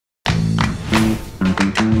Hey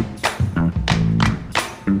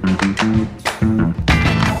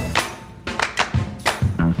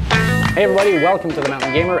everybody, welcome to The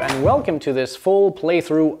Mountain Gamer and welcome to this full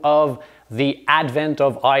playthrough of the Advent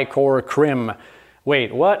of Ichor Krymm.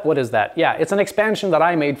 Wait, what? What is that? Yeah, it's an expansion that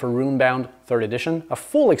I made for Runebound 3rd edition. A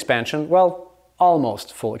full expansion, well,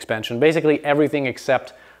 almost full expansion. Basically everything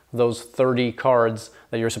except those 30 cards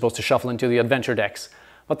that you're supposed to shuffle into the adventure decks.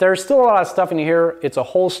 But there's still a lot of stuff in here. It's a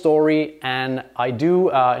whole story, and I do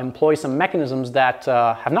employ some mechanisms that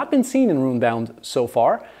have not been seen in Runebound so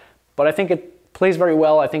far, but I think it plays very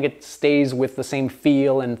well. I think it stays with the same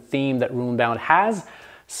feel and theme that Runebound has.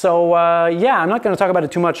 So yeah, I'm not going to talk about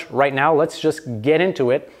it too much right now. Let's just get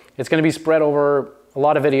into it. It's going to be spread over a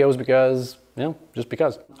lot of videos because, you know, just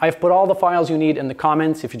because. I've put all the files you need in the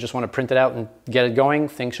comments if you just want to print it out and get it going.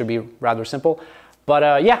 Things should be rather simple.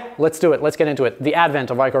 But yeah, let's do it. Let's get into it. The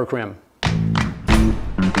Advent of Ichor Krymm.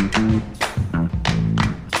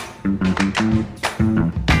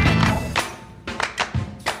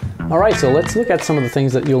 All right, so let's look at some of the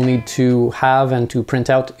things that you'll need to have and to print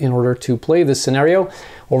out in order to play this scenario.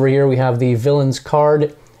 Over here we have the villain's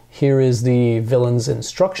card. Here is the villain's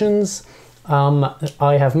instructions.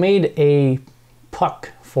 I have made a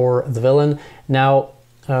puck for the villain. Now,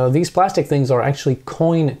 these plastic things are actually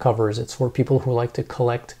coin covers. It's for people who like to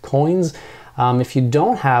collect coins. If you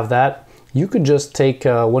don't have that, you could just take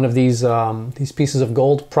one of these pieces of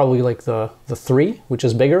gold, probably like the 3, which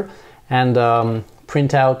is bigger, and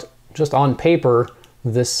print out just on paper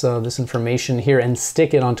this information here and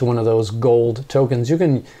stick it onto one of those gold tokens. You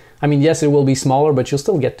can, I mean, yes, it will be smaller, but you'll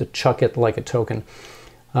still get to chuck it like a token.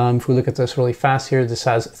 If we look at this really fast here, this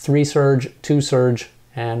has 3 surge, 2 surge,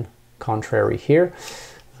 and contrary here,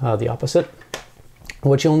 the opposite.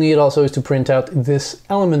 What you'll need also is to print out this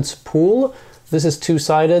elements pool. This is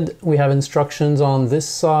 2-sided. We have instructions on this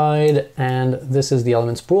side, and this is the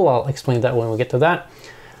elements pool. I'll explain that when we get to that.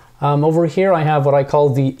 Over here I have what I call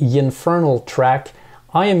the Ynfernael track.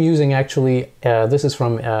 I am using actually, this is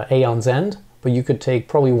from Aeon's End, but you could take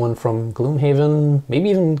probably one from Gloomhaven, maybe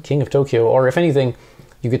even King of Tokyo, or if anything,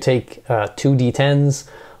 you could take 2 D10s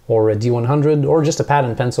or a D100 or just a pad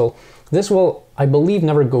and pencil. This will, I believe,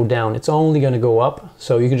 never go down. It's only going to go up,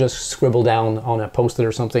 so you could just scribble down on a post-it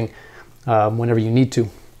or something whenever you need to.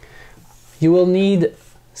 You will need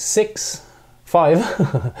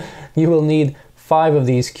 5. You will need 5 of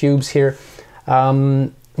these cubes here.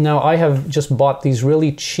 Now I have just bought these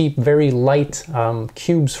really cheap, very light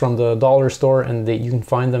cubes from the dollar store, and you can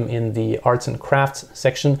find them in the arts and crafts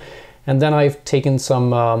section. And then I've taken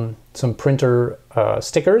some printer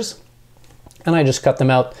stickers, and I just cut them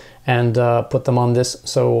out and put them on this.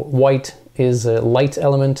 So white is a light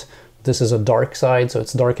element, this is a dark side, so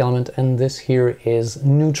it's dark element, and this here is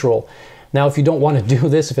neutral. Now if you don't want to do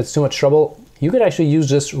this, if it's too much trouble, you could actually use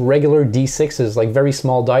just regular D6s, like very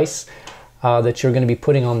small dice that you're going to be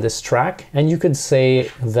putting on this track. And you could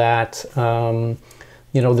say that,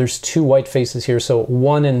 you know, there's 2 white faces here. So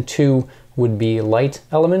 1 and 2 would be light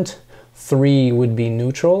element, 3 would be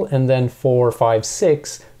neutral, and then 4, 5,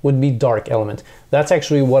 6 would be dark element. That's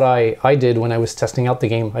actually what I did when I was testing out the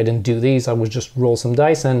game. I didn't do these, I would just roll some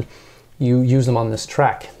dice and you use them on this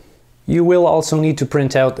track. You will also need to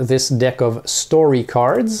print out this deck of story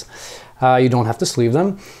cards. You don't have to sleeve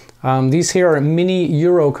them. These here are mini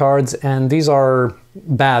Euro cards, and these are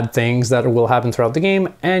bad things that will happen throughout the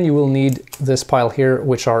game, and you will need this pile here,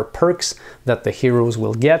 which are perks that the heroes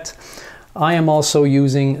will get. I am also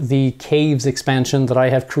using the Caves expansion that I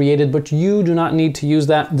have created, but you do not need to use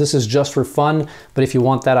that. This is just for fun, but if you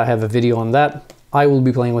want that, I have a video on that. I will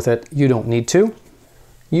be playing with it. You don't need to.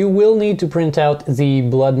 You will need to print out the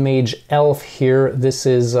bloodmage elf here. This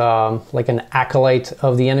is like an acolyte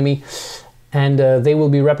of the enemy, and they will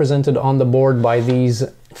be represented on the board by these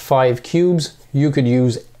 5 cubes. You could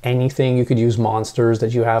use anything. You could use monsters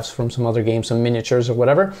that you have from some other games, some miniatures or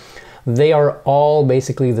whatever. They are all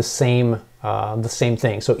basically the same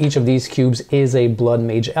thing. So each of these cubes is a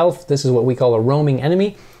bloodmage elf. This is what we call a roaming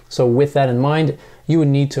enemy. So with that in mind, you would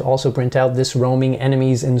need to also print out this roaming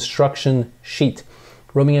enemies instruction sheet.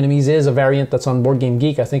 Roaming enemies is a variant that's on Board Game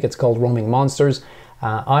Geek. I think it's called roaming monsters.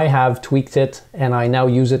 I have tweaked it and I now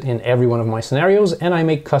use it in every one of my scenarios, and I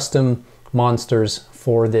make custom monsters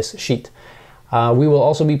for this sheet. We will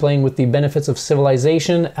also be playing with the benefits of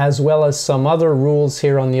civilization, as well as some other rules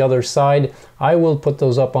here on the other side. I will put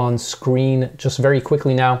those up on screen just very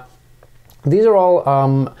quickly now. These are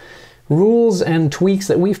all rules and tweaks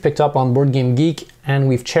that we've picked up on Board Game Geek, and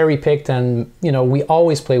we've cherry picked, and you know, we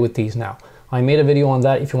always play with these now. I made a video on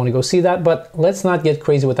that if you want to go see that, but let's not get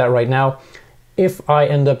crazy with that right now. If I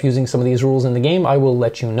end up using some of these rules in the game, I will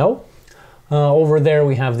let you know. Over there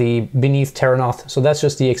we have the Beneath Terrinoth, so that's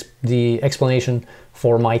just the explanation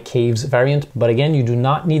for my caves variant, but again, you do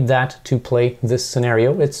not need that to play this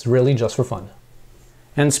scenario, it's really just for fun.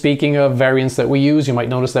 And speaking of variants that we use, you might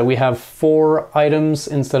notice that we have 4 items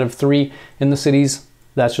instead of 3 in the cities.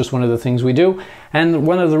 That's just one of the things we do, and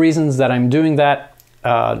one of the reasons that I'm doing that,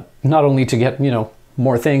 not only to get,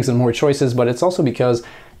 more things and more choices, but it's also because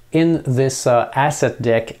in this asset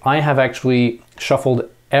deck, I have actually shuffled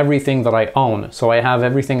everything that I own. So I have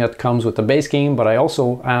everything that comes with the base game, but I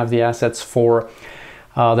also have the assets for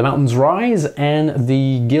the Mountain's Rise and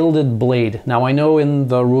the Gilded Blade. Now I know in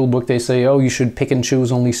the rulebook they say, oh, you should pick and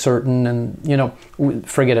choose only certain, and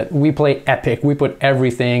forget it. We play epic. We put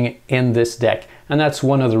everything in this deck. And that's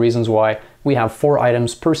one of the reasons why we have 4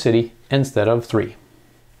 items per city instead of 3.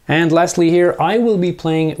 And lastly here, I will be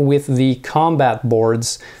playing with the combat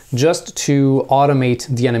boards just to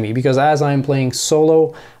automate the enemy, because as I'm playing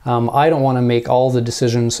solo, I don't want to make all the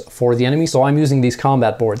decisions for the enemy, so I'm using these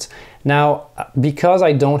combat boards. Now, because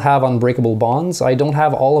I don't have Unbreakable Bonds, I don't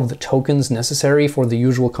have all of the tokens necessary for the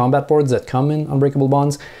usual combat boards that come in Unbreakable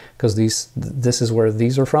Bonds, because this is where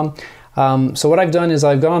these are from. So what I've done is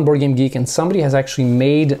I've gone on Board Game Geek and somebody has actually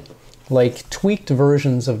made like tweaked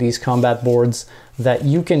versions of these combat boards that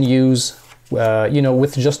you can use,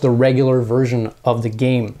 with just the regular version of the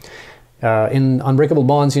game. In Unbreakable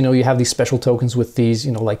Bonds, you have these special tokens with these,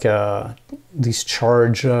 these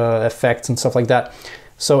charge effects and stuff like that.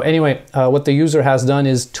 So anyway, what the user has done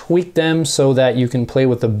is tweak them so that you can play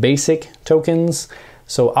with the basic tokens.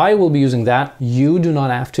 So I will be using that. You do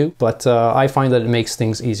not have to, but I find that it makes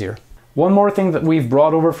things easier. One more thing that we've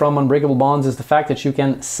brought over from Unbreakable Bonds is the fact that you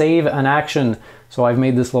can save an action. So I've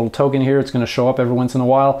made this little token here. It's going to show up every once in a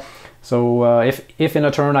while. So if in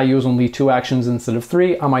a turn I use only 2 actions instead of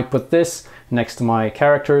 3, I might put this next to my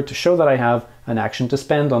character to show that I have an action to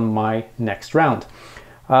spend on my next round.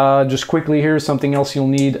 Just quickly here, something else you'll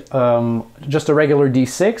need, just a regular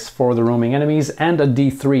D6 for the roaming enemies and a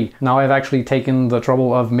D3. Now I've actually taken the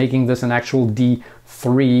trouble of making this an actual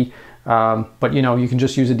D3, but you can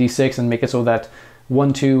just use a D6 and make it so that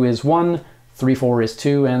 1, 2 is 1, 3, 4 is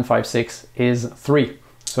 2, and 5, 6 is 3.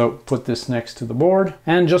 So put this next to the board.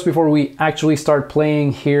 And just before we actually start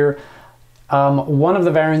playing here, one of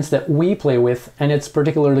the variants that we play with, and it's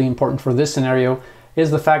particularly important for this scenario,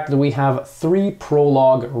 is the fact that we have 3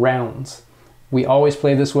 prologue rounds. We always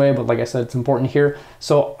play this way, but like I said, it's important here.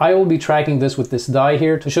 So I will be tracking this with this die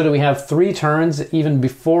here to show that we have 3 turns even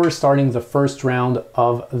before starting the first round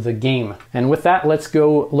of the game. And with that, let's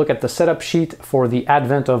go look at the setup sheet for the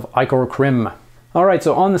Advent of Ichor Krymm. All right,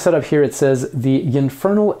 so on the setup here, it says the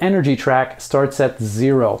Ynfernael energy track starts at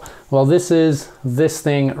 0. Well, this is this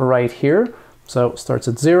thing right here. So it starts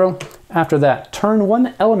at 0. After that, turn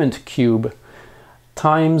 1 element cube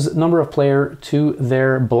times number of player to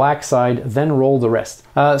their black side, then roll the rest.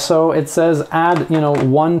 So it says add,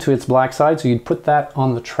 1 to its black side, so you'd put that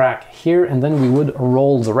on the track here, and then we would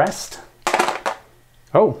roll the rest.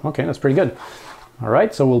 Oh, okay, that's pretty good. All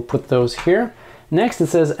right, so we'll put those here. Next, it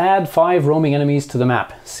says add 5 roaming enemies to the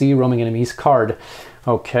map. See roaming enemies card.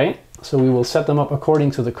 Okay, so we will set them up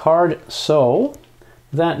according to the card. So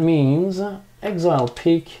that means Exile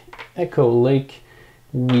Peak, Echo Lake,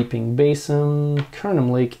 Weeping Basin,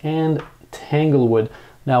 Kernam Lake, and Tanglewood.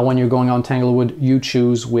 Now, when you're going on Tanglewood, you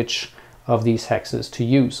choose which of these hexes to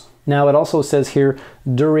use. Now, it also says here,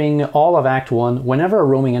 during all of Act 1, whenever a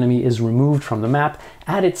roaming enemy is removed from the map,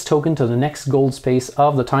 add its token to the next gold space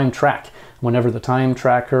of the time track. Whenever the time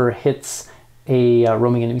tracker hits a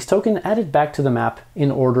roaming enemy's token, add it back to the map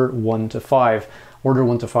in order 1 to 5. Order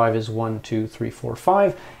 1 to 5 is 1, 2, 3, 4,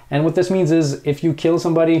 5. And what this means is if you kill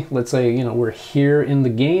somebody, let's say, we're here in the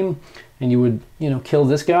game and you would, kill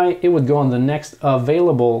this guy, it would go on the next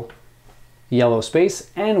available yellow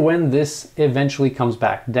space. And when this eventually comes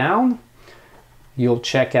back down, you'll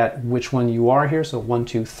check at which one you are here. So 1,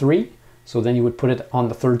 2, 3. So then you would put it on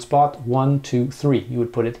the 3rd spot, 1, 2, 3. You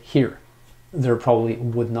would put it here. There probably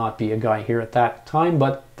would not be a guy here at that time,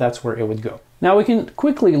 but that's where it would go. Now we can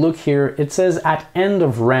quickly look here. It says at end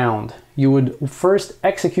of round, you would first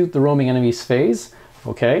execute the roaming enemies phase.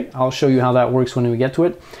 Okay, I'll show you how that works when we get to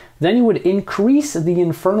it. Then you would increase the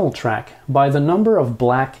Infernal track by the number of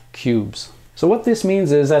black cubes. So what this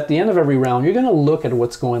means is at the end of every round, you're going to look at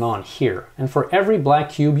what's going on here. And for every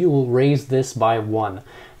black cube, you will raise this by 1.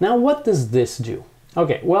 Now, what does this do?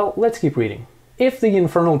 Okay, well, let's keep reading. If the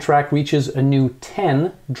Infernal track reaches a new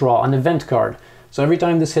 10, draw an event card. So every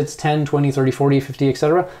time this hits 10, 20, 30, 40, 50,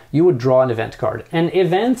 etc., you would draw an event card. And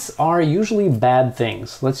events are usually bad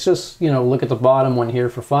things. Let's just, look at the bottom one here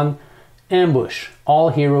for fun. Ambush. All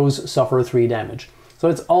heroes suffer 3 damage. So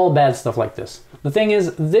it's all bad stuff like this. The thing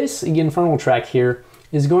is, this Ynfernael track here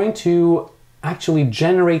is going to actually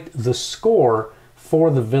generate the score for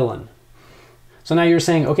the villain. So now you're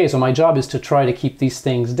saying, okay, so my job is to try to keep these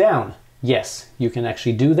things down. Yes, you can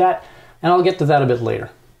actually do that, and I'll get to that a bit later.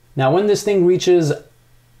 Now, when this thing reaches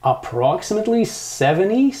approximately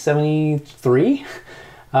 70, 73,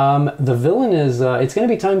 the villain is, it's going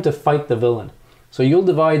to be time to fight the villain. So you'll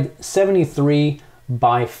divide 73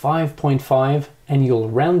 by 5.5, and you'll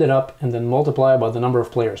round it up and then multiply by the number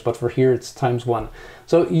of players. But for here, it's times 1.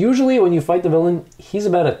 So usually when you fight the villain, he's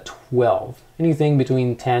about a 12, anything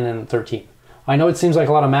between 10 and 13. I know it seems like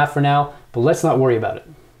a lot of math for now, but let's not worry about it.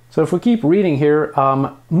 So if we keep reading here,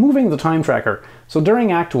 moving the time tracker. So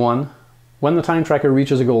during Act 1, when the time tracker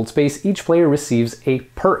reaches a gold space, each player receives a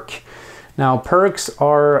perk. Now, perks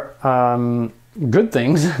are good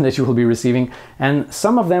things that you will be receiving, and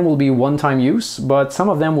some of them will be one-time use, but some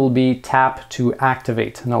of them will be tap to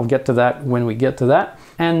activate, and I'll get to that when we get to that.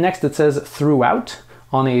 And next it says throughout.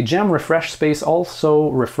 On a gem refresh space, also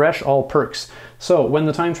refresh all perks. So when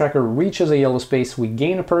the time tracker reaches a yellow space, we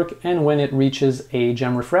gain a perk, and when it reaches a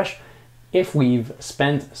gem refresh, if we've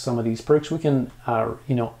spent some of these perks, we can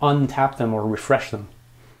untap them or refresh them.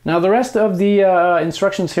 Now the rest of the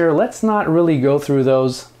instructions here, let's not really go through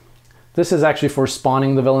those. This is actually for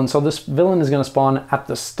spawning the villain. So this villain is going to spawn at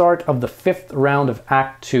the start of the 5th round of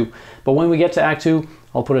Act 2. But when we get to Act 2,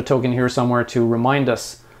 I'll put a token here somewhere to remind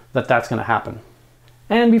us that that's going to happen.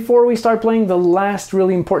 And before we start playing, the last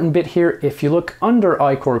really important bit here, if you look under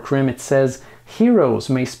Ichor Krymm, it says heroes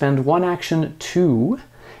may spend 1 action to,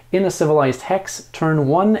 in a civilized hex, turn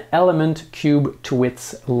 1 element cube to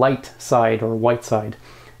its light side or white side.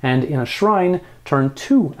 And in a shrine, turn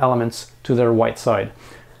 2 elements to their white side.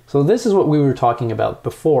 So this is what we were talking about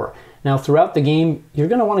before. Now throughout the game, you're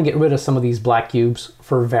going to want to get rid of some of these black cubes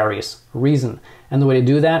for various reasons. And the way to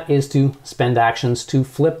do that is to spend actions to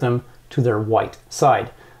flip them to their white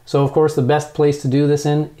side. So of course the best place to do this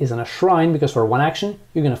in is in a shrine, because for 1 action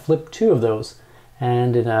you're going to flip 2 of those,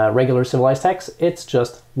 and in a regular civilized hex it's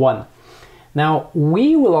just 1. Now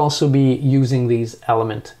we will also be using these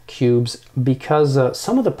element cubes because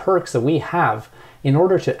some of the perks that we have, in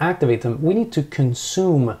order to activate them, we need to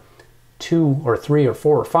consume 2 or 3 or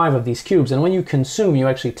 4 or 5 of these cubes, and when you consume, you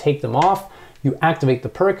actually take them off, you activate the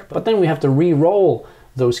perk, but then we have to re-roll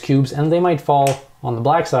those cubes and they might fall on the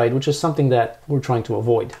black side, which is something that we're trying to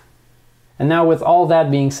avoid. And now with all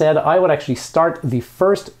that being said, I would actually start the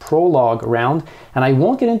first prologue round, and I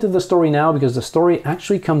won't get into the story now because the story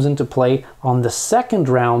actually comes into play on the 2nd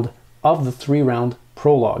round of the 3-round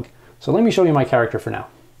prologue. So let me show you my character for now.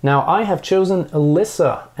 Now I have chosen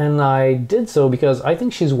Alyssa, and I did so because I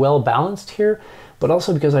think she's well balanced here, but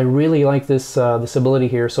also because I really like this ability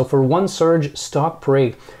here. So for 1 surge, stalk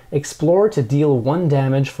prey. Explore to deal 1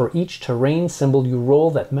 damage for each terrain symbol you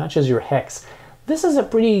roll that matches your hex. This is a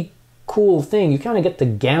pretty cool thing. You kind of get to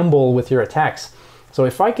gamble with your attacks. So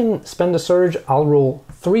if I can spend a surge, I'll roll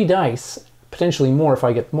 3 dice, potentially more if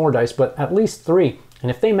I get more dice, but at least 3.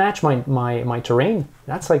 And if they match my terrain,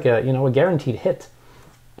 that's like a guaranteed hit.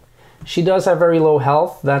 She does have very low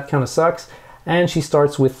health, that kind of sucks. And she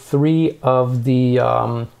starts with 3 of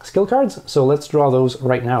the skill cards, so let's draw those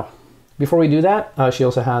right now. Before we do that, she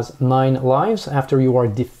also has 9 lives. After you are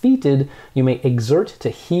defeated, you may exert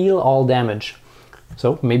to heal all damage.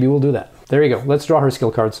 So maybe we'll do that. There you go, let's draw her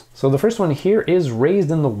skill cards. So the first one here is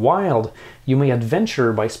Raised in the Wild. You may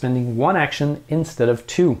adventure by spending 1 action instead of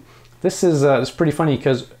 2. This is pretty funny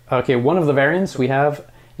because, okay, one of the variants we have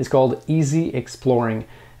is called Easy Exploring.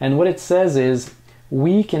 And what it says is,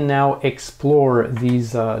 we can now explore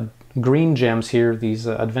these green gems here, these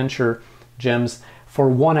adventure gems, for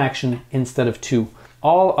 1 action instead of 2.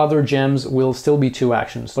 All other gems will still be 2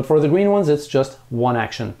 actions, but for the green ones, it's just 1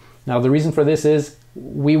 action. Now, the reason for this is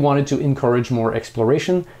we wanted to encourage more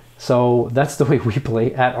exploration, so that's the way we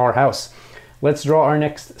play at our house. Let's draw our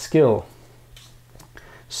next skill.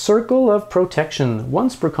 Circle of Protection.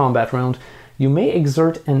 Once per combat round, you may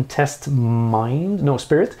exert and test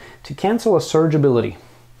Spirit to cancel a surge ability.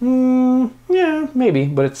 Yeah, maybe,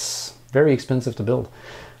 but it's very expensive to build.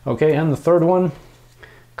 Okay, and the third one,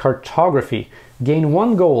 Cartography. Gain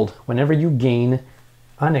 1 gold whenever you gain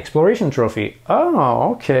an exploration trophy.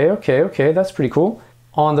 Oh, okay, that's pretty cool.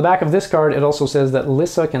 On the back of this card, it also says that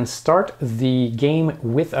Lyssa can start the game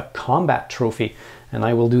with a combat trophy, and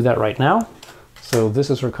I will do that right now. So this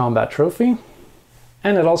is her combat trophy.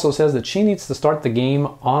 And it also says that she needs to start the game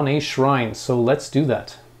on a shrine, so let's do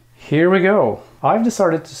that. Here we go. I've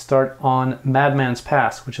decided to start on Madman's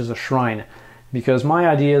Pass, which is a shrine, because my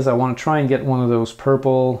idea is I want to try and get one of those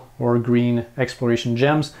purple or green exploration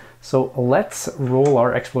gems, So let's roll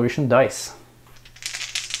our exploration dice.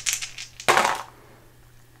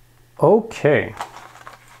 Okay.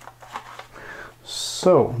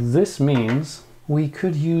 So this means we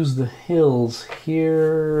could use the hills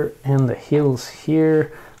here and the hills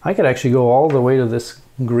here. I could actually go all the way to this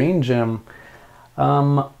green gem,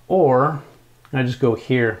 or I just go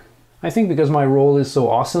here. I think because my roll is so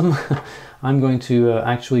awesome, I'm going to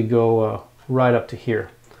actually go right up to here.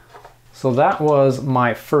 So that was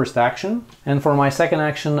my first action. And for my second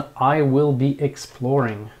action, I will be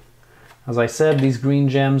exploring. As I said, these green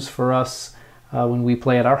gems for us, when we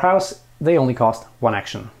play at our house, they only cost 1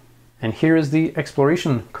 action. And here is the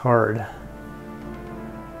exploration card.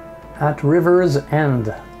 At River's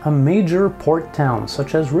End, a major port town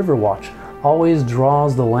such as Riverwatch always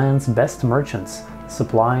draws the land's best merchants,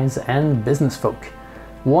 supplies, and business folk.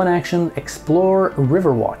 1 action, explore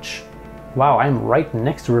Riverwatch. Wow, I'm right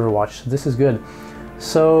next to Riverwatch. This is good.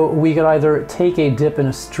 So we could either take a dip in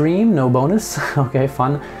a stream, no bonus, okay,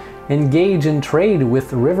 fun, engage in trade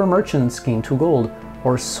with river merchants, gain 2 gold,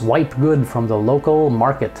 or swipe good from the local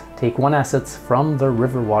market, take 1 assets from the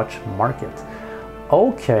Riverwatch market.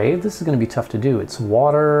 Okay, this is going to be tough to do. It's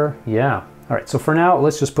water, yeah. All right, so for now,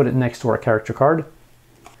 let's just put it next to our character card.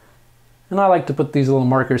 And I like to put these little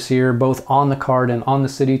markers here, both on the card and on the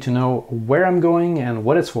city, to know where I'm going and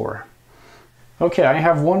what it's for. Okay, I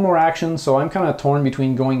have 1 more action, so I'm kind of torn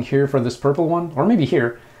between going here for this purple one, or maybe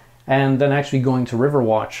here, and then actually going to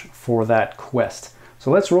Riverwatch for that quest. So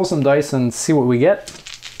let's roll some dice and see what we get.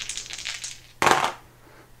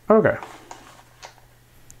 Okay.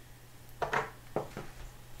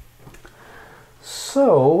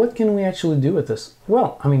 So what can we actually do with this?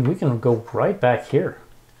 Well, I mean, we can go right back here.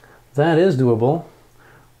 That is doable.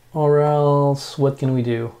 Or else, what can we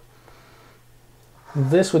do?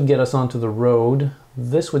 This would get us onto the road.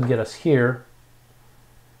 This would get us here.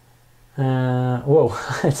 Whoa,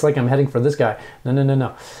 it's like I'm heading for this guy.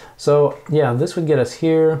 No. So yeah, this would get us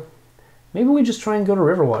here. Maybe we just try and go to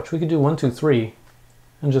Riverwatch. We could do 1, 2, 3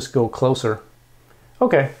 and just go closer.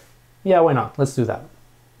 Okay, yeah, why not? Let's do that.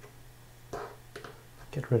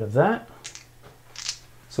 Get rid of that.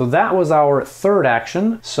 So that was our third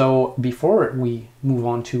action. So before we move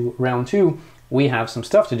on to round 2, we have some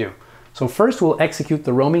stuff to do. So first we'll execute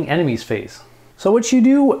the roaming enemies phase. So what you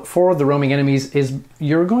do for the roaming enemies is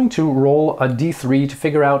you're going to roll a d3 to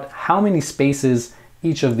figure out how many spaces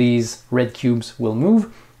each of these red cubes will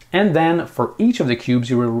move. And then for each of the cubes,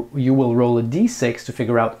 you will roll a d6 to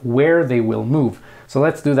figure out where they will move. So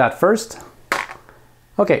let's do that first.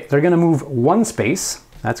 Okay, they're gonna move 1 space,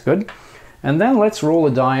 that's good. And then let's roll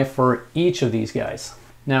a die for each of these guys.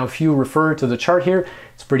 Now, if you refer to the chart here,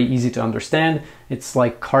 it's pretty easy to understand. It's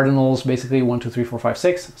like cardinals, basically 1, 2, 3, 4, 5,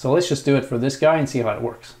 6. So let's just do it for this guy and see how it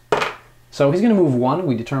works. So he's gonna move 1,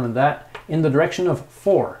 we determined that, in the direction of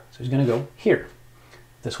 4. So he's gonna go here.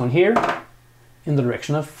 This one here, in the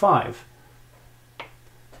direction of 5.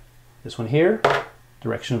 This one here,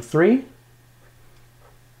 direction of 3.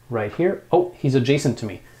 Right here. Oh, he's adjacent to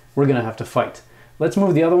me. We're gonna have to fight. Let's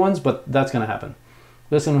move the other ones, but that's gonna happen.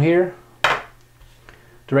 This one here,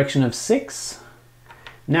 direction of 6.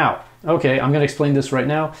 Now, okay, I'm gonna explain this right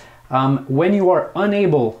now. When you are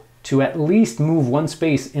unable to at least move 1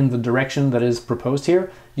 space in the direction that is proposed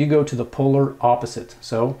here, you go to the polar opposite.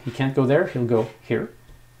 So he can't go there, he'll go here.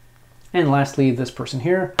 And lastly, this person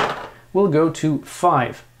here will go to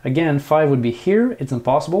 5. Again, 5 would be here, it's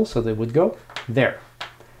impossible, so they would go there.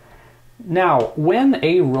 Now, when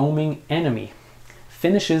a roaming enemy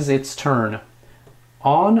finishes its turn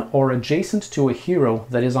on or adjacent to a hero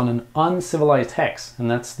that is on an uncivilized hex,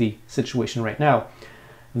 and that's the situation right now,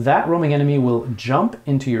 that roaming enemy will jump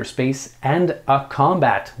into your space and a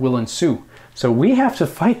combat will ensue. So we have to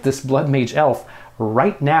fight this bloodmage elf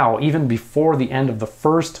right now, even before the end of the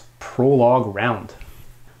first prologue round.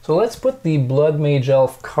 So let's put the bloodmage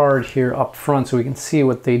elf card here up front so we can see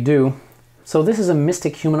what they do. So this is a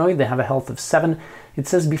mystic humanoid. They have a health of 7. It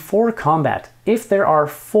says before combat, if there are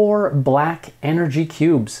 4 black energy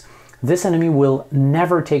cubes, this enemy will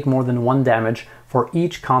never take more than 1 damage for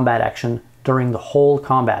each combat action during the whole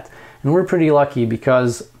combat. And we're pretty lucky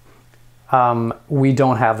because we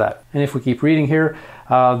don't have that. And if we keep reading here,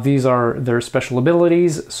 these are their special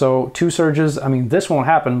abilities. So 2 surges, I mean, this won't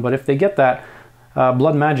happen, but if they get that,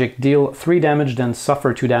 blood magic, deal 3 damage, then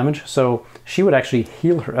suffer 2 damage. So she would actually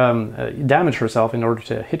heal her, damage herself in order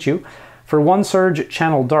to hit you. For 1 surge,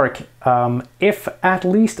 channel dark. If at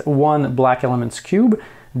least 1 black element's cube,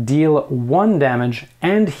 deal 1 damage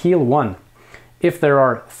and heal 1. If there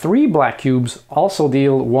are 3 black cubes, also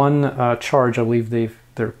deal 1 charge. I believe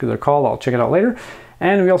they're called. I'll check it out later.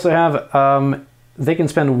 And we also have they can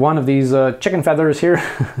spend one of these chicken feathers here.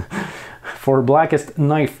 For Blackest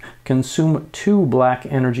Knife, consume 2 black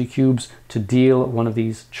energy cubes to deal one of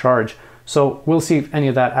these charge. So we'll see if any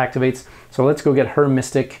of that activates. So let's go get her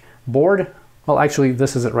Mystic board. Well, actually,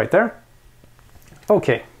 this is it right there.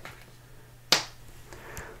 Okay.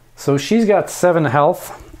 So she's got 7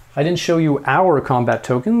 health. I didn't show you our combat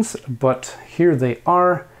tokens, but here they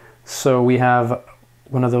are. So we have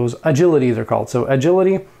one of those agility, they're called. So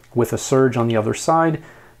agility with a surge on the other side.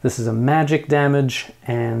 This is a magic damage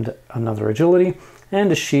and another agility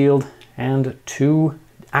and a shield and 2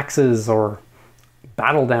 axes or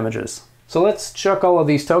battle damages. So let's chuck all of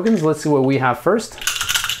these tokens. Let's see what we have first.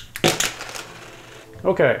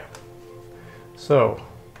 Okay, so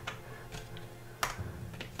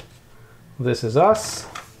this is us.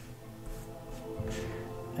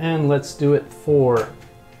 And let's do it for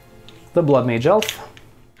the bloodmage elf.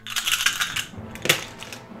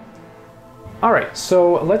 All right,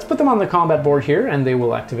 so let's put them on the combat board here and they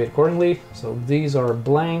will activate accordingly. So these are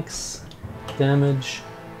blanks, damage,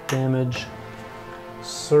 damage,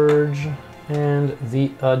 surge, and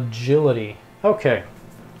the agility. Okay.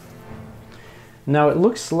 Now it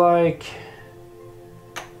looks like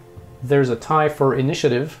there's a tie for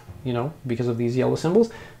initiative, you know, because of these yellow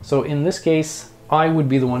symbols. So in this case, I would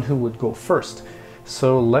be the one who would go first.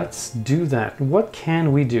 So let's do that. What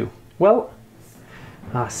can we do? Well,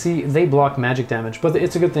 see, they block magic damage, but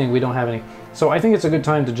it's a good thing we don't have any. So I think it's a good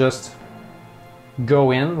time to just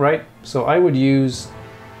go in, right? So I would use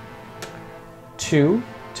 2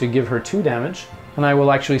 to give her 2 damage, and I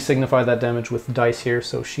will actually signify that damage with dice here.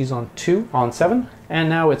 So she's on 2, on 7, and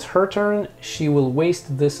now it's her turn. She will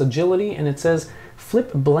waste this agility, and it says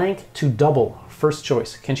flip blank to double. First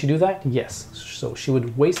choice. Can she do that? Yes. So she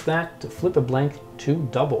would waste that to flip a blank to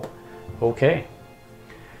double. Okay.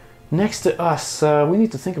 Next to us, we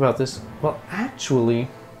need to think about this. Well, actually,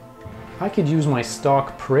 I could use my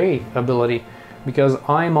Stalk Prey ability because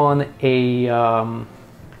I'm on a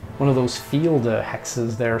one of those field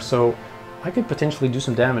hexes there, so I could potentially do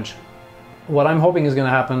some damage. What I'm hoping is going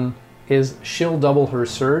to happen is she'll double her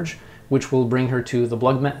surge, which will bring her to the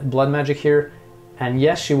blood magic here. And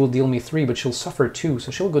yes, she will deal me 3, but she'll suffer 2,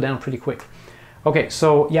 so she'll go down pretty quick. Okay,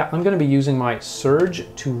 so yeah, I'm going to be using my surge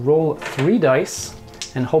to roll 3 dice.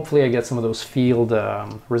 And hopefully I get some of those field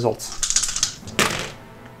results.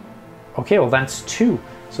 Okay, well that's 2.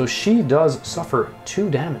 So she does suffer 2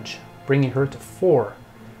 damage, bringing her to 4.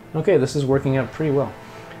 Okay, this is working out pretty well.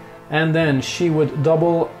 And then she would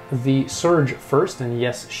double the surge first, and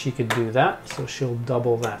yes, she could do that. So she'll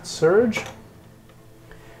double that surge.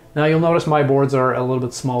 Now you'll notice my boards are a little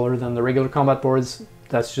bit smaller than the regular combat boards.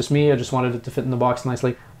 That's just me, I just wanted it to fit in the box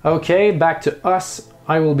nicely. Okay, back to us.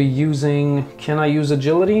 I will be using, can I use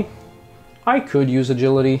agility? I could use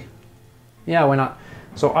agility. Yeah, why not?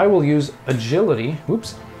 So I will use agility,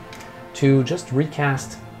 whoops, to just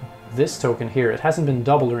recast this token here. It hasn't been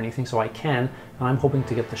doubled or anything, so I can, and I'm hoping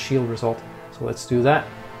to get the shield result. So let's do that.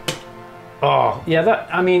 Oh, yeah, that,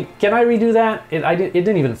 I mean, can I redo that? It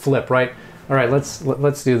didn't even flip, right? All right, let's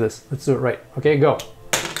do this. Let's do it right. Okay, go.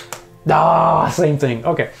 Ah, same thing.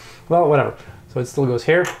 Okay, well, whatever. So it still goes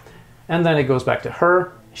here. And then it goes back to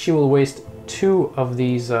her. She will waste 2 of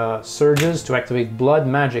these surges to activate blood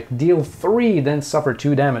magic. Deal 3, then suffer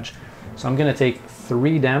 2 damage. So I'm gonna take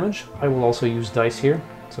 3 damage. I will also use dice here.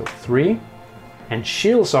 So 3. And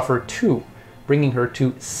she'll suffer 2, bringing her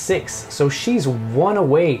to 6. So she's 1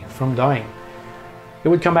 away from dying. It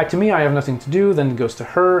would come back to me, I have nothing to do, then it goes to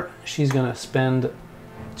her. She's gonna spend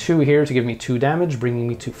 2 here to give me 2 damage, bringing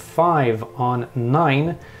me to 5 on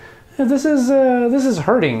 9. This is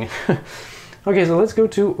hurting. Okay, so let's go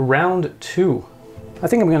to round 2. I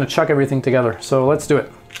think I'm gonna chuck everything together, so let's do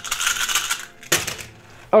it.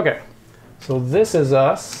 Okay, so this is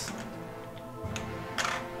us.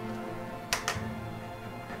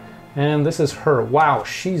 And this is her. Wow,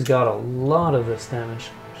 she's got a lot of this damage.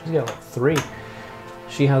 She's got like 3.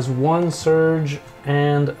 She has 1 surge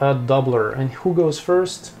and a doubler. And who goes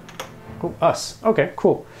first? Oh, us. Okay,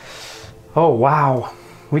 cool. Oh, wow.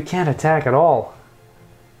 We can't attack at all.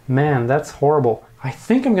 Man, that's horrible. I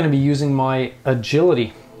think I'm going to be using my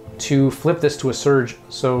agility to flip this to a surge.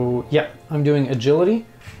 So yeah, I'm doing agility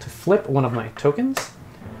to flip one of my tokens.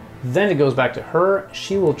 Then it goes back to her.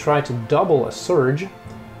 She will try to double a surge.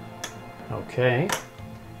 Okay.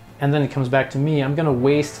 And then it comes back to me. I'm going to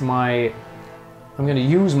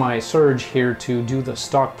use my surge here to do the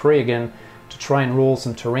Stalk Prey again to try and roll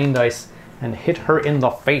some terrain dice and hit her in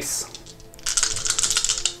the face.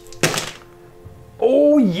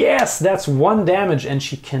 Oh yes, that's 1 damage and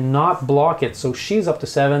she cannot block it. So she's up to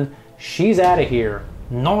 7. She's out of here.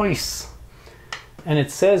 Nice. And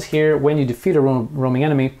it says here, when you defeat a roaming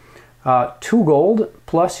enemy, 2 gold,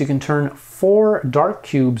 plus you can turn 4 dark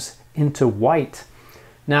cubes into white.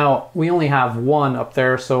 Now, we only have 1 up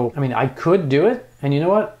there, so, I mean, I could do it, and you know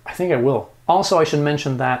what? I think I will. Also, I should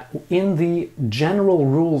mention that in the general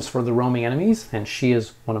rules for the roaming enemies, and she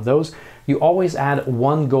is one of those, you always add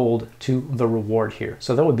 1 gold to the reward here.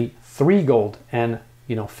 So that would be 3 gold, and,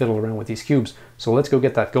 you know, fiddle around with these cubes. So let's go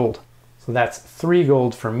get that gold. So that's 3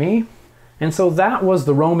 gold for me. And so that was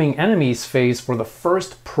the roaming enemies phase for the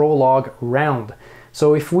first prologue round.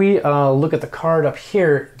 So if we look at the card up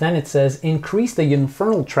here, then it says increase the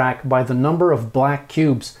Ynfernael track by the number of black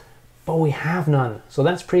cubes, but we have none, so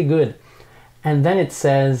that's pretty good. And then it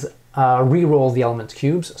says re-roll the element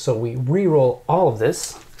cubes, so we re-roll all of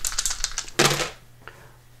this.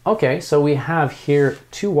 Okay, so we have here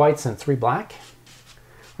 2 whites and 3 black.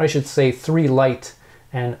 Or I should say 3 light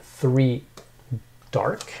and 3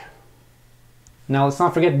 dark. Now let's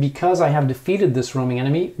not forget, because I have defeated this roaming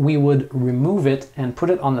enemy, we would remove it and put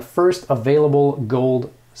it on the first available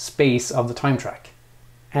gold space of the time track.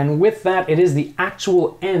 And with that, it is the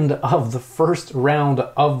actual end of the first round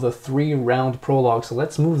of the 3-round prologue. So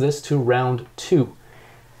let's move this to round 2.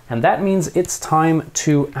 And that means it's time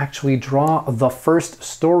to actually draw the first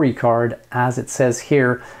story card, as it says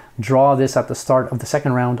here. Draw this at the start of the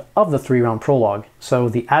second round of the 3-round prologue. So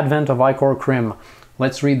the Advent of Ichor Krymm.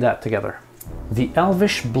 Let's read that together. The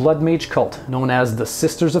elvish bloodmage cult, known as the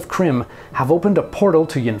Sisters of Krymm, have opened a portal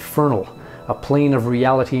to Ynfernael, a plane of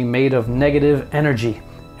reality made of negative energy,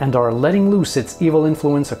 and are letting loose its evil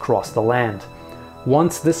influence across the land.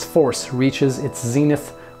 Once this force reaches its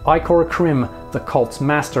zenith, Ichor Krymm, the cult's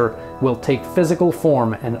master, will take physical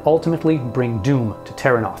form and ultimately bring doom to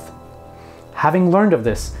Terrinoth. Having learned of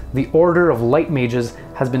this, the Order of Light Mages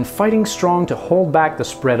has been fighting strong to hold back the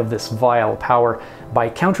spread of this vile power by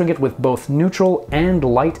countering it with both neutral and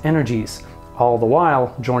light energies, all the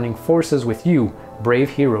while joining forces with you, brave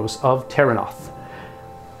heroes of Terrinoth.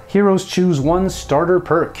 Heroes choose 1 starter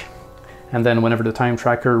perk, and then whenever the time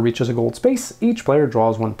tracker reaches a gold space, each player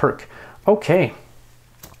draws 1 perk. Okay,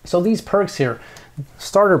 so these perks here,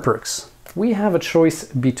 starter perks, we have a choice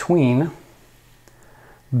between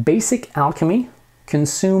Basic Alchemy,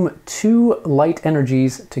 consume 2 light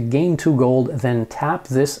energies to gain 2 gold, then tap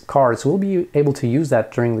this card. So we'll be able to use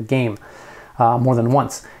that during the game more than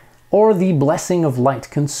once. Or the Blessing of Light,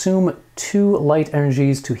 consume 2 light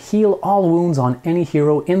energies to heal all wounds on any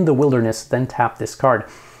hero in the wilderness, then tap this card.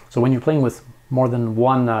 So when you're playing with more than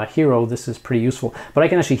 1 hero, this is pretty useful. But I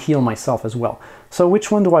can actually heal myself as well. So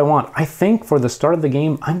which one do I want? I think for the start of the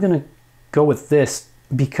game, I'm gonna go with this,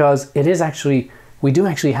 because it is actually, we do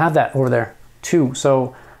actually have that over there too.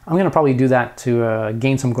 So I'm gonna probably do that to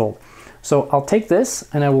gain some gold. So I'll take this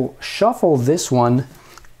and I will shuffle this one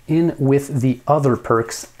in with the other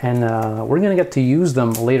perks, and we're gonna get to use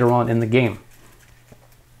them later on in the game.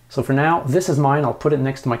 So for now, this is mine. I'll put it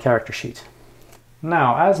next to my character sheet.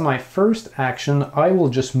 Now, as my first action, I will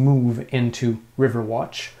just move into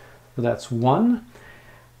Riverwatch. So that's 1.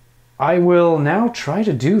 I will now try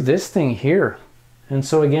to do this thing here. And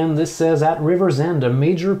so again, this says, at River's End, a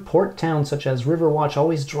major port town such as Riverwatch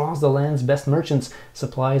always draws the land's best merchants,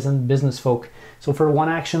 supplies, and business folk. So for 1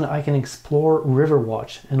 action, I can explore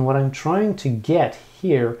Riverwatch. And what I'm trying to get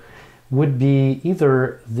here would be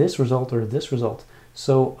either this result or this result.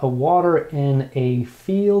 So a water in a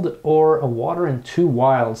field or a water in 2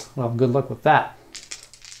 wilds. Well, good luck with that.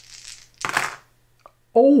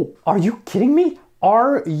 Oh, are you kidding me?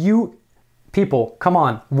 Are you... People, come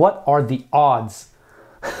on. What are the odds?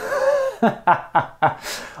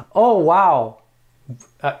 Oh, wow.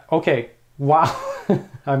 Okay, wow.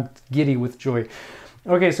 I'm giddy with joy.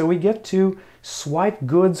 Okay, so we get to swipe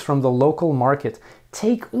goods from the local market.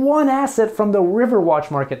 Take 1 asset from the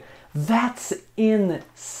Riverwatch market. That's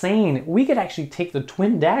insane. We could actually take the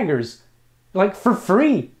twin daggers, like, for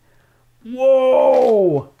free.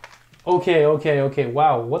 Whoa! Okay.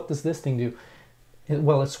 Wow, what does this thing do?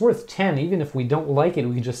 Well, it's worth 10. Even if we don't like it,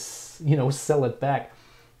 we can just, you know, sell it back.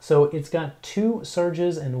 So it's got 2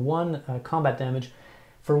 surges and 1 combat damage.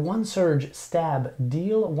 For 1 surge, stab,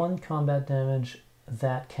 deal 1 combat damage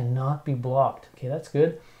that cannot be blocked. Okay, that's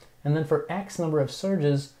good. And then for X number of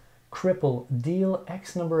surges, cripple, deal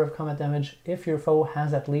X number of combat damage if your foe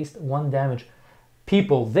has at least 1 damage.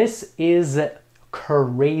 People, this is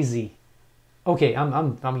crazy. Okay,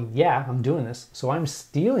 I mean, yeah, I'm doing this. So I'm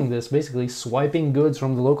stealing this, basically swiping goods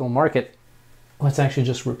from the local market. Let's actually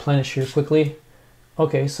just replenish here quickly.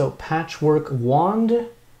 Okay, so Patchwork Wand.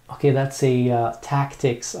 Okay, that's a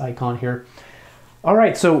tactics icon here. All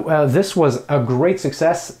right, so this was a great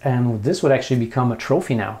success, and this would actually become a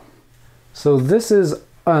trophy now. So this is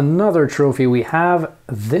another trophy we have.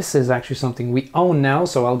 This is actually something we own now,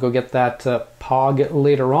 so I'll go get that Pog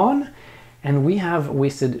later on. And we have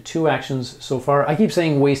wasted 2 actions so far. I keep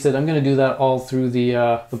saying wasted. I'm going to do that all through the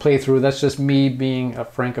playthrough. That's just me being a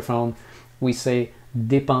francophone. We say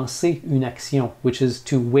dépenser une action, which is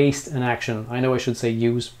to waste an action. I know I should say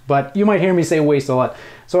use, but you might hear me say waste a lot.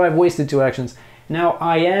 So I've wasted 2 actions. Now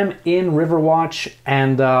I am in Riverwatch,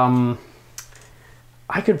 and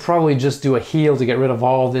I could probably just do a heal to get rid of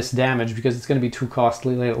all this damage because it's going to be too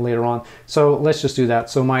costly later on. So let's just do that.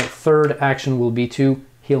 So my 3rd action will be to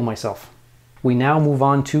heal myself. We now move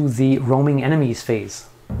on to the roaming enemies phase.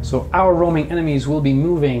 So our roaming enemies will be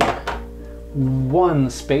moving 1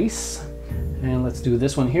 space, and let's do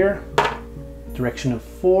this one here. Direction of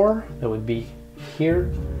 4, that would be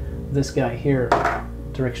here. This guy here,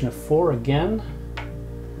 direction of 4 again.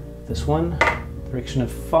 This one, direction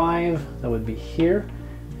of 5, that would be here.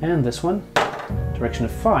 And this one, direction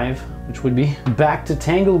of 5, which would be back to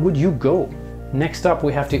Tanglewood you go. Next up,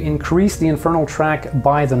 we have to increase the infernal track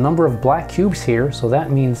by the number of black cubes here, so that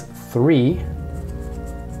means 3.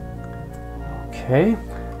 Okay,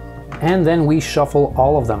 and then we shuffle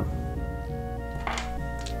all of them.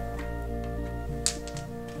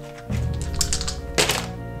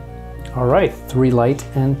 All right, 3 light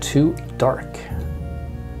and 2 dark.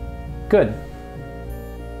 Good.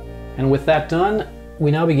 And with that done,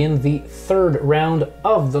 we now begin the 3rd round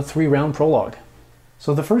of the 3-round prologue.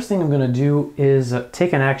 So the first thing I'm going to do is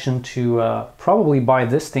take an action to probably buy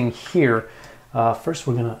this thing here. First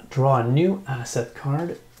we're going to draw a new asset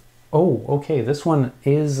card. Oh, okay, this one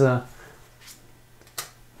is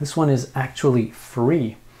actually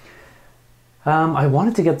free. I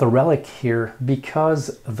wanted to get the relic here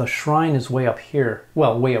because the shrine is way up here.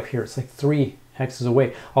 Well, way up here. It's like 3 hexes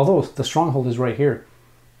away. Although the stronghold is right here.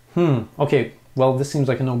 Okay, well, this seems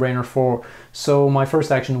like a no-brainer for... So my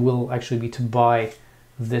first action will actually be to buy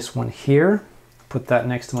this one here. Put that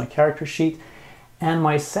next to my character sheet. And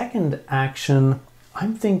my second action,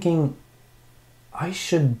 I'm thinking I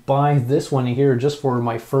should buy this one here just for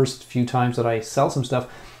my first few times that I sell some stuff.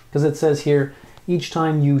 Because it says here, each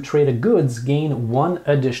time you trade a goods, gain 1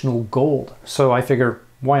 additional gold. So I figure,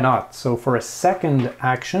 why not? So for a second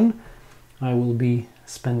action, I will be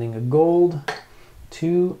spending a gold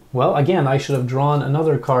to... Well, again, I should have drawn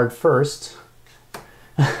another card first.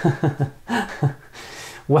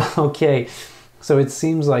 Well, okay. So it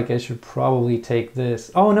seems like I should probably take this.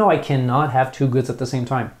 Oh no, I cannot have 2 goods at the same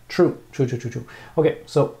time. True. Okay,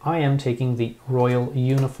 so I am taking the royal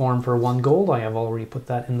uniform for 1 gold. I have already put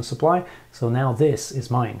that in the supply. So now this is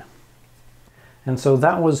mine. And so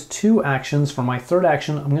that was 2 actions. For my 3rd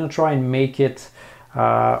action, I'm going to try and make it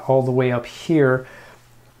all the way up here.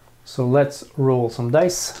 So let's roll some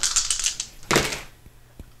dice.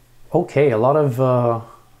 Okay, a lot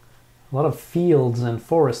of fields and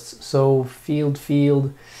forests. So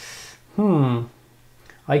field.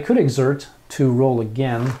 I could exert to roll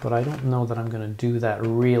again, but I don't know that I'm going to do that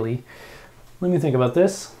really. Let me think about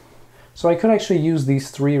this. So I could actually use these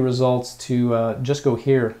 3 results to just go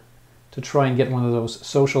here to try and get one of those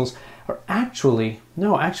socials. Or actually,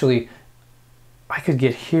 no, actually, I could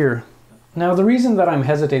get here. Now the reason that I'm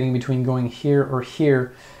hesitating between going here or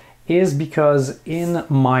here is because in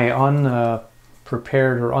my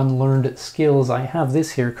unprepared or unlearned skills, I have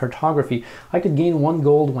this here, cartography. I could gain 1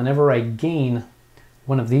 gold whenever I gain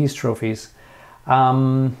one of these trophies.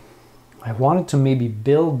 I wanted to maybe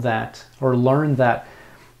build that or learn that,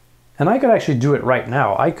 and I could actually do it right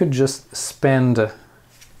now. I could just spend,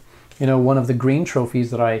 you know, one of the green trophies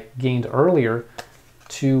that I gained earlier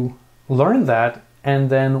to learn that,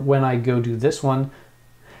 and then when I go do this one,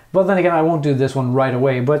 but then again, I won't do this one right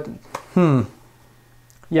away, but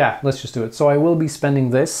yeah, let's just do it. So I will be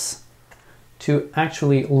spending this to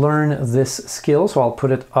actually learn this skill. So I'll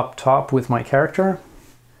put it up top with my character.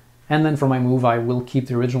 And then for my move, I will keep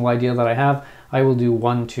the original idea that I have. I will do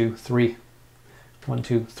 1, 2, 3. 1,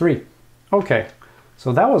 2, 3. Okay,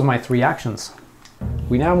 so that was my 3 actions.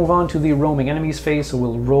 We now move on to the roaming enemies phase. So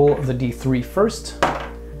we'll roll the D3 first.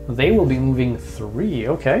 They will be moving 3,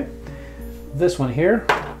 okay. This one here,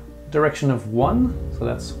 direction of 1, so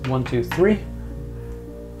that's 1, 2, 3.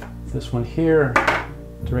 This one here,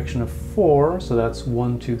 direction of 4, so that's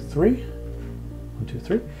 1, 2, 3. 1, 2,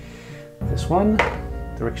 3. This one,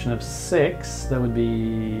 direction of 6, that would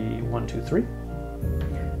be 1, 2, 3.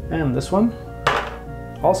 And this one,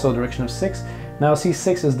 also direction of 6. Now see,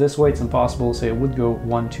 6 is this way, it's impossible, so it would go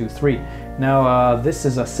 1, 2, 3. Now this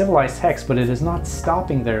is a civilized hex, but it is not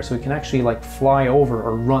stopping there, so it can actually like fly over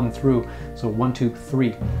or run through. So 1, 2,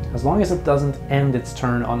 3. As long as it doesn't end its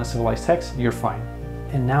turn on a civilized hex, you're fine.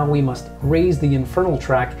 And now we must raise the infernal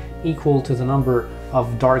track equal to the number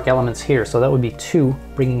of dark elements here. So that would be 2,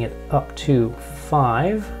 bringing it up to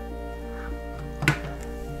 5.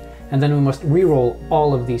 And then we must re-roll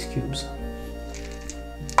all of these cubes.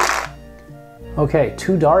 Okay,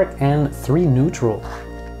 2 dark and 3 neutral.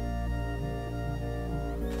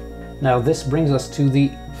 Now this brings us to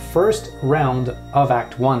the first round of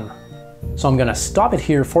Act 1. So I'm gonna stop it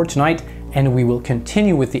here for tonight, and we will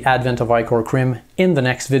continue with the Advent of Ichor Krymm in the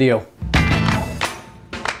next video.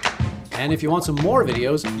 And if you want some more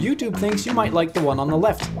videos, YouTube thinks you might like the one on the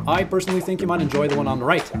left. I personally think you might enjoy the one on the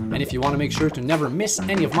right. And if you want to make sure to never miss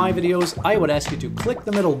any of my videos, I would ask you to click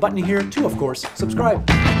the middle button here to, of course, subscribe.